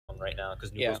right now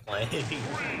because Noodle's playing.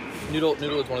 Noodle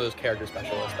is one of those character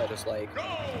specialists that just like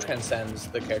transcends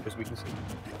the characters we can see.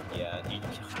 Yeah.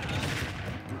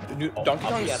 Donkey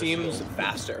Kong seems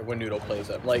faster when Noodle plays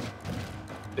him. Like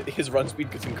his run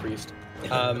speed gets increased.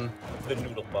 The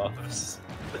Noodle buffs.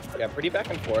 Yeah, pretty back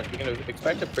and forth. We can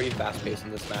expect a pretty fast pace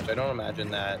in this match. I don't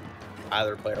imagine that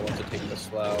either player wants to take this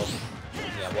slow.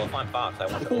 Yeah, well, if I'm Fox, I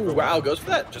want to. Ooh, wow, goes for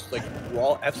that just like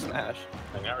wall F smash.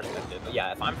 I mean, I respect it, but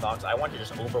yeah, if I'm Fox, I want to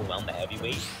just overwhelm the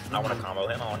heavyweight. I want to combo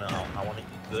him. I want to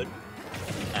eat good.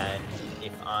 And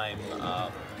if I'm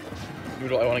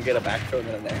Noodle, I want to get a back throw and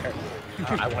then an air.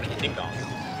 I want to hit ding dong.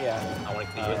 Yeah. I want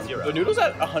to clear 0. But Noodle's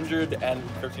at 113%, and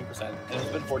it's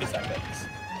been 40 seconds.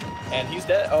 And he's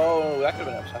dead. Oh, that could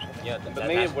have been up special. Yeah, but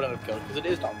maybe it wouldn't have killed because it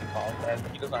is Donkey Kong, and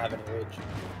he does not have any rage.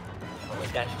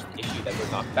 Like, that's just the issue that we're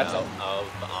talking about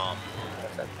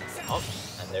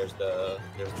and there's the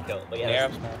kill. But yeah,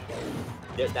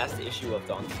 that's the issue of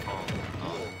Donkey Kong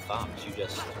Fox.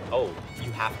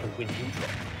 You have to win neutral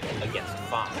against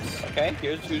Fox. Okay,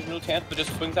 here's Noodle chance, but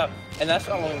just swings out, and that's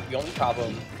not only the only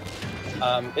problem.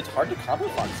 It's hard to combo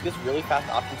Fox. He gets really fast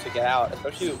options to get out,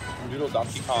 especially Noodle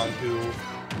Donkey Kong, who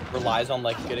relies on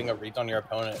like getting a read on your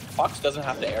opponent. Fox doesn't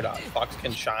have to air dodge. Fox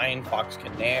can shine, Fox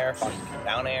can nair, Fox can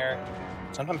down air.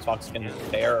 Sometimes Fox can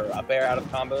fair or up air out of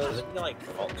combos. Isn't he like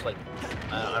Fox like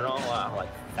I don't know how like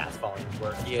fast falling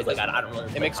work. Yeah, like I don't really.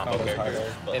 It makes combos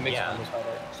harder. But it makes combos harder.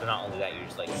 So not only that, you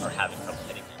just like are having trouble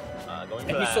hitting him.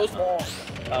 And he's so small.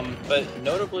 But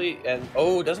notably, and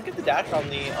doesn't get the dash on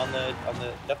the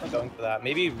definitely going for that.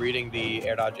 Maybe reading the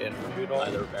air dodge in from Noodle.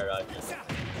 Either air dodge,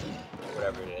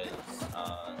 whatever it is.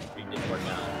 Read didn't work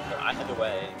out. But either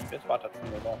way, good spot touch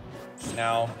from Noodle.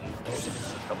 Now there's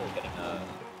trouble getting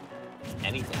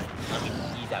anything. I mean,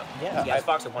 he's out. Yeah, he has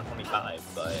Fox at 125,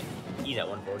 but he's at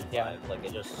 145. Yeah. Like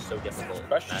it's just so difficult.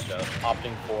 Fresh matchup.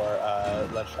 Opting for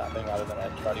ledge trapping rather than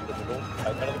edge guarding the Noodle right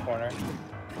out of the corner.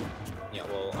 Yeah,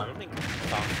 well, I don't think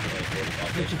Kong can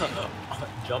really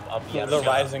jump up the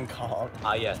rising Kong.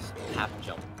 Yes, half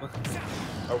jump.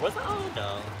 Or was it? Oh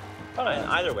no.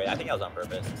 Either way, I think that was on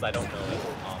purpose because I don't know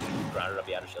if grounded up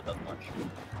the outer shield that much.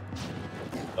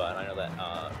 But I know that.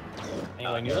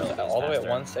 Anyway, Noodle's all the way at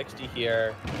 160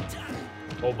 here.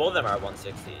 Well, both of them are at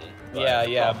 160.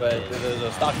 Yeah, but there's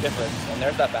a stock difference, and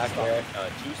there's that back air.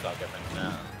 2 stock difference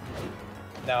now.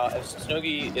 Now, if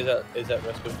Snogi is at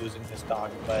risk of losing his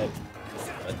stock, but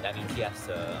that means he has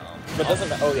to. But doesn't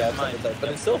matter. Oh yeah, but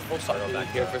it's still a full stock back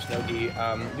here for Snogi.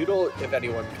 Noodle, if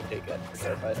anyone, can take it for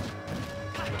sure. But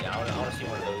yeah, I want to see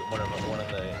one of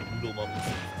the Noodle moments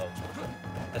of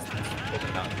that's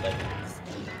Pokemon Mountain Legends.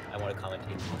 I want to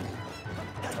commentate.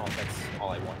 That's all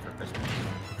I want for Christmas.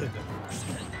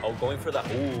 Going for that.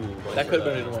 That could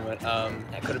have been a Noodle moment.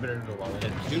 That could have been a Noodle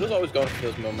moment. Noodle's always going for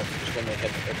those moments just when they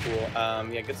hit. They're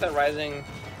cool. Yeah, gets that rising.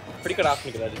 Pretty good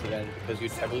option to get that at the end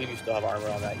because I believe you still have armor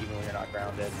on that even when you're not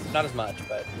grounded. Not as much,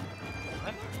 but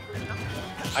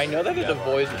I know that it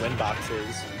avoids win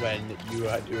boxes when you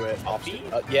do it.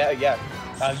 Yeah.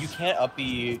 You can't up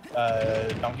B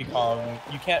Donkey Kong.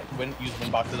 You can't use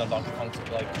win boxes on Donkey Kong's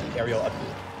like aerial up B.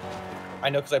 I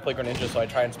know because I play Greninja, so I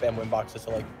try and spam win boxes to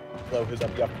like blow his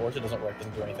up B. Of course, it doesn't work.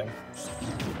 Doesn't do anything.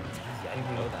 I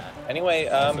didn't know that. Anyway,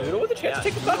 Noodle with a chance to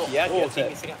take the buck. Yeah, he gets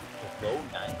it.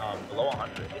 Below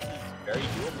 100. This is very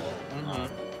doable.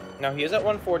 Now he is at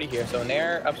 140 here, so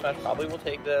Nair up smash probably will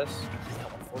take this. He's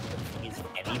at 140. Means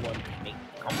anyone can make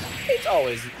comeback. It's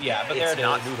always but there it is. It's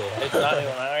not Noodle. It's not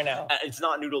Noodle right now. It's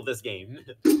not Noodle this game.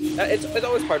 It's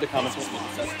always hard to comment on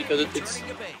sense because it's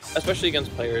especially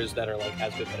against players that are like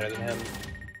as good better than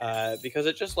him. Because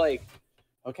it's just like,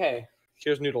 okay,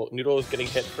 here's Noodle. Noodle is getting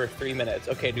hit for 3 minutes.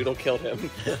 Okay, Noodle killed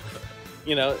him.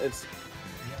 You know, it's.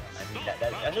 I mean,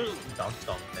 that's just a Donkey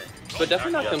Kong thing. But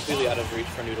definitely not completely out of reach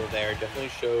for Noodle there. Definitely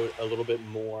showed a little bit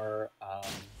more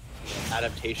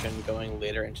adaptation going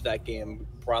later into that game.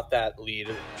 Brought that lead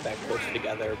back closer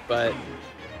together. But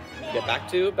yeah, back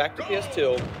to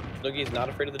PS2. Snogi's not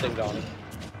afraid of the ding dong.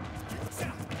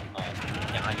 Yeah,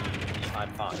 I mean, if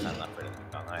I'm Fox, I'm not afraid of the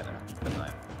ding dong either. Because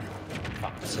I'm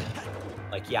Fox.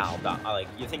 Like, yeah,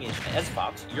 the thing is, as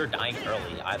Fox, you're dying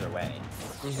early either way.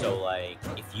 So, like,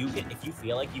 if you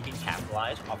feel like you can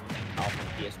capitalize off of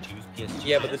PS2's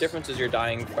Yeah, but the difference is you're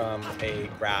dying from a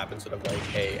grab instead of,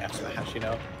 like, a F smash, you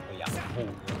know? Oh, yeah,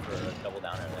 for a double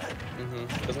downer there.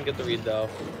 Doesn't get the read, though.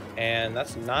 And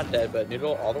that's not dead, but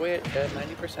Noodle all the way at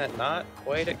 90%. Not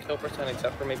quite at kill percent,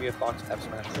 except for maybe a Fox F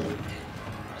smash read.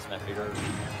 Smash reader.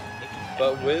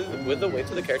 But with the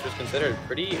weights of the characters considered,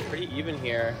 pretty even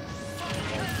here.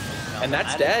 And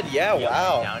that's dead. Yeah,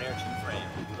 wow. Down air 2 frame.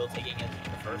 Noodle taking it the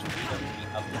first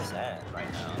beat of the set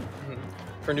right now.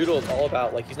 for Noodle, it's all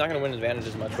about like he's not going to win advantage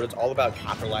as much, but it's all about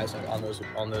capitalizing on those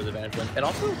advantage wins. And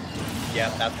also, yeah,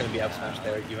 that's going to be up smash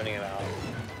there, evening it out.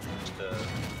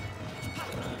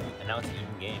 And now it's an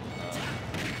even game.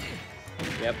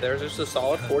 Yep, there's just a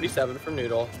solid 47 from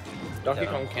Noodle. Donkey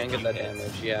Kong can get that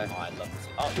damage, yeah. Oh, I'd love to see.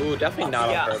 Oh, ooh, definitely not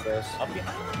on purpose.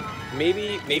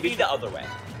 Maybe the other way.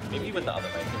 Maybe he went the other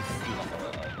way because he went the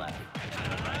left.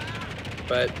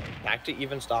 But back to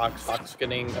even stocks. Fox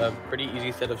getting a pretty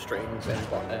easy set of strings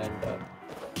and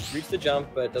reach the jump,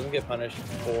 but doesn't get punished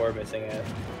for missing it.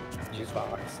 She's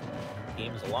Fox.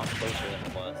 Game is a lot closer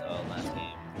than it was last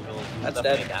game. That's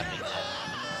dead.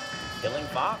 Killing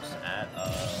Fox at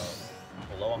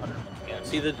below 100 once again.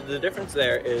 See, the difference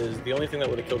there is the only thing that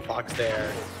would have killed Fox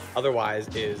there otherwise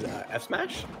is F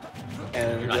smash.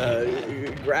 And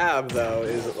grab though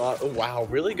is a lot. Oh, wow,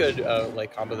 really good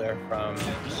like combo there from.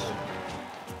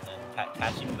 And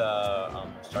catching the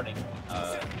starting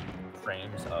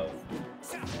frames of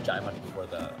Giant Punch before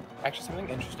the. Actually, something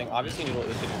interesting. Obviously, Noodle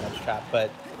is getting ledge trap,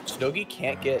 but Snogi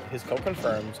can't get his kill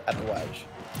confirms at the ledge.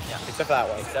 Yeah, except for that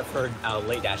way. Except for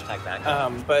late dash attack back.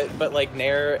 But like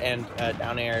Nair and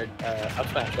down air up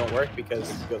smash don't work because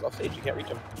he goes off stage. You can't reach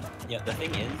him. Yeah, the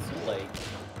thing is, like,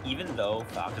 even though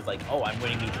Fox is like, oh, I'm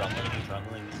winning neutral,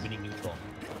 winning neutral.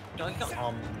 Donkey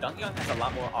Kong has a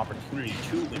lot more opportunity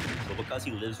to win neutral because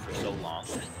he lives for so long,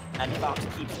 and Fox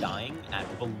keeps dying at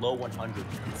below 100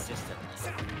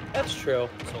 consistently. That's true.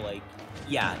 So like,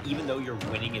 yeah, even though you're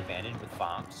winning advantage with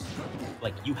Fox,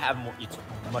 like you have more. It's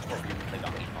much more frequent to play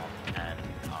Donkey Kong, and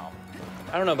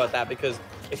I don't know about that because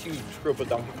if you screw up with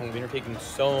Donkey Kong, then you're taking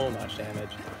so much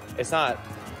damage. It's not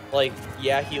like,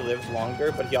 yeah, he lives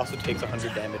longer, but he also takes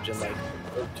 100 damage in like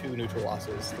 2 neutral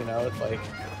losses. You know, it's like.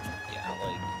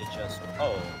 Like, it's just,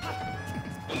 oh,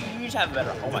 you just have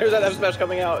better. Oh my There's that F smash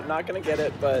coming out, not gonna get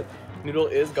it, but Noodle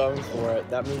is going for it.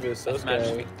 That move is so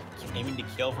scary. Aiming to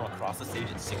kill from across the stage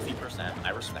at 60%.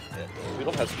 I respect it.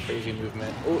 Noodle has crazy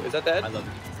movement. Oh, is that dead? I love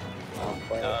it.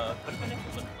 Could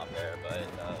have been up there, but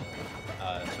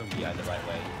so yeah, the right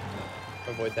way.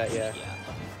 Avoid that, yeah. Yeah,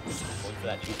 avoid for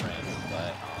that 2 frame,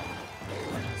 but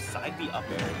side B up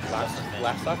air.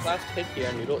 Last hit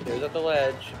here. Noodle is at the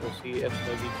ledge. We'll see if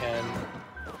Snogi can.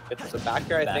 If it's a back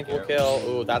air, I think will kill.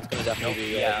 Ooh, that's gonna definitely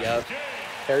be yep.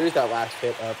 Parries that last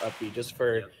hit up B just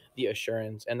for the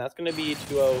assurance, and that's gonna be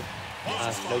 2-0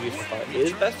 Snogi so far. It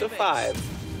is best of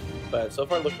 5, but so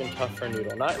far looking tough for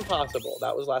Noodle. Not impossible.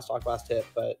 That was last hit,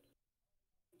 but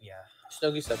yeah,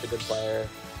 Snogi's such a good player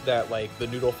that like the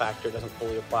Noodle factor doesn't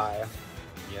fully apply.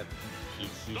 Yep.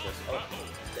 He just. Oh,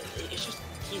 it's just.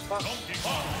 He's Fox. And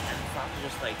Fox is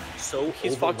just like so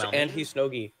He's Fox and he's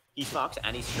Snogi. He's Fox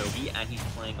and he's Snogi and he's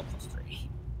playing a +3.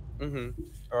 Mm-hmm.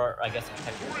 Or I guess it's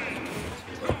technically,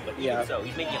 but yeah. So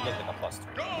he's making it look like a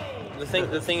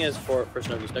 +3. The thing is for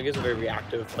Snogi. Snogi is a very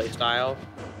reactive play style,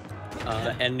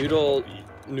 and Noodle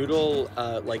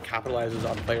like capitalizes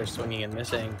on players swinging and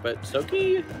missing, but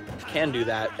Snogi can do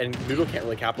that, and Noodle can't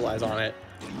really capitalize on it.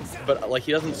 But like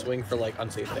he doesn't swing for like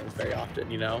unsafe things very often,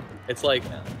 you know. It's like,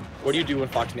 what do you do when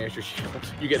Fox nairs your shield?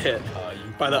 You get hit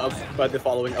by the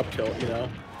following up tilt, you know.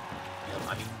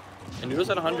 I mean, and Noodle's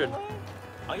at 100.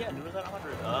 Oh yeah, Noodle's at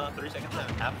 100. 30 seconds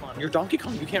left. Have fun. You're Donkey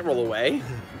Kong. You can't roll away.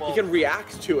 Well, you can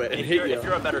react to it and hit you. If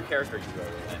you're a better character, you roll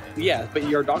away. Yeah, but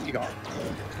you're Donkey Kong.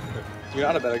 You're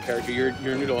not a better character. You're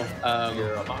Noodle.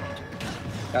 You're a bot.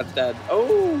 That's dead.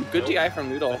 Oh, good DI from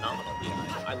Noodle. Phenomenal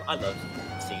DI. I love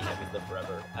seeing Heavy live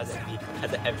forever as a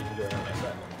heavy during my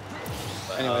set.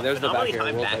 But, anyway, there's the back air.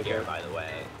 We'll back air, by the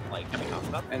way. Like, have we talked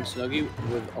about that? And Snogi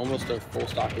with almost a full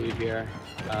stock lead here.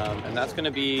 And that's going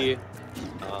to be,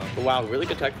 wow, really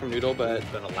good tech from Noodle, but...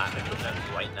 It's going to lap into them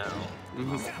right now.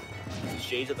 Mm-hmm.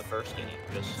 Shades of the first game,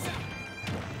 just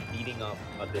beating up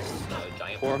this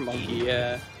giant poor monkey,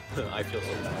 yeah. I feel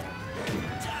so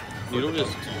bad. Noodle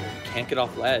just can't get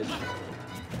off ledge.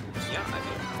 Yeah, I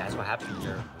mean, that's what happens when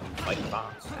you're fighting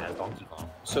Fox as Donkey Kong.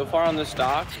 So far on the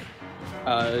stock,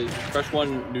 Crush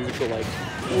 1 neutral, like,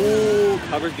 ooh,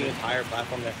 covers the entire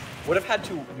platform there. Would have had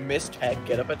to miss tech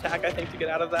get up attack, I think, to get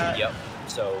out of that. Yep.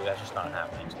 So that's just not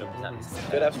happening.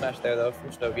 Good F smash there though from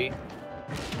Snogi.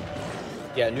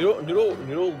 Yeah, Noodle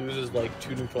loses like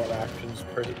 2 neutral actions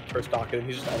per stock, and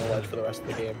he's just on the ledge for the rest of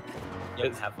the game.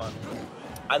 Yep, have fun.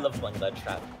 I love playing ledge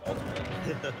trap ultimately.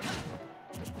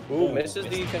 Ooh, misses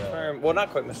the confirm. Well, not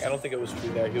quite missing. I don't think it was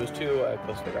true there. He was too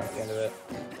close to the ground at the end of it.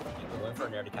 Going for a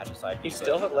nair to catch a side. He's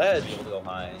still at ledge. Able to go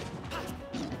high.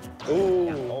 Ooh,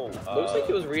 yeah. Looks like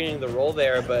he was reading the roll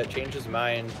there, but changed his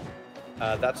mind.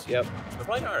 That's yep. We're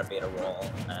probably trying to bait a roll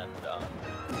and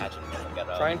catching him and get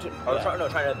a. Trying to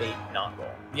trying to bait not roll.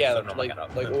 Yeah, so like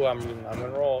oh, I'm gonna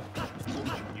roll.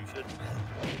 You should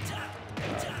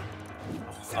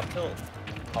up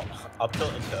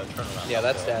tilt into a turnaround. Yeah,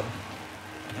 that's dead.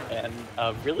 And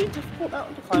a really difficult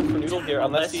mountain to climb for Noodle here,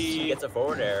 unless he gets a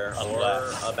forward air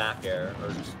or a back air, or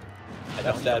just.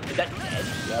 That's dead. Is that dead?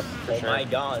 Yep, for sure. Oh my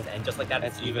god! And just like that,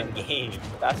 it's even game.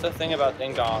 That's the thing about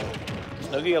Ding Dong.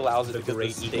 Snogi allows it because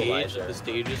the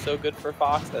stage is so good for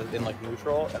Fox, as in like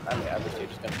neutral, and I mean every stage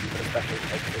is going to be good, especially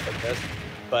like this.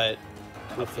 But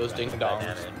with those Ding Dongs,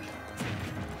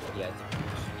 yeah,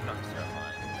 Ding Dong's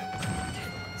terrifying.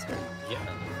 Yeah.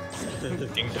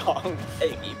 Ding Dong.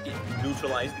 Hey,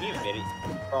 neutralized the game. Did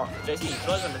I say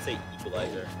neutralizer? I'm gonna say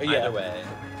equalizer. Yeah. Either way.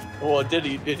 Well, it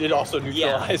did also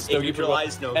neutralize Snogi.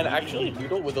 Neutralized Snogi. And actually,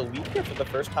 Noodle with a lead here for the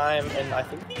first time, and I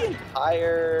think the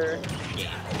entire game.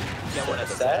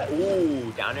 Set.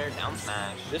 Ooh, down air, down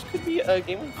smash. This could be a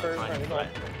game win for Noodle.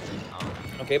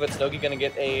 Okay, but Snogi gonna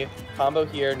get a combo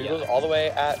here. Noodle's all the way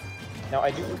at. Now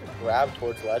I do think a grab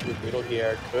towards ledge with Noodle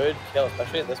here could kill,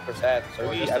 especially at this percent.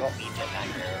 Snogi, I don't need that back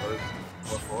air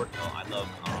or forward kill. I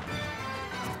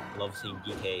love seeing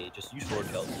DK just use forward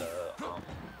kill to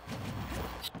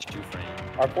shoot frame.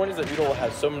 Our point is that Noodle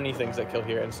has so many things that kill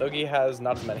here, and Snogi has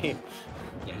not as many.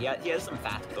 Yeah, he has some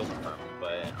fast kills from him,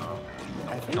 but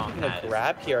I think he's gonna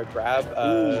grab here,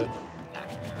 but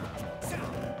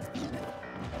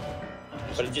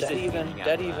it's just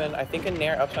dead even. I think a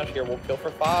Nair up smash here will kill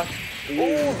for Fox.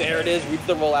 Oh, there it is, reads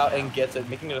the rollout and gets it,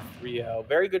 making it a 3-0.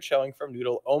 Very good showing from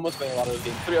Noodle, almost winning a lot of the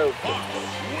games. 3-0.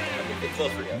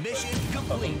 Mission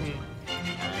complete.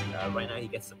 And right now he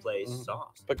gets to play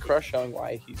Sauce. But Crush showing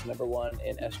why he's #1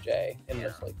 in SJ in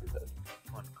this likelihood.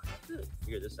 I have to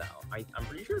figure this out. I'm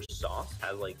pretty sure Sauce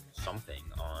has like something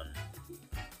on,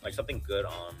 like something good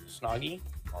on Snogi?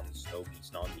 On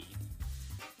Snogi.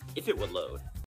 If it would load.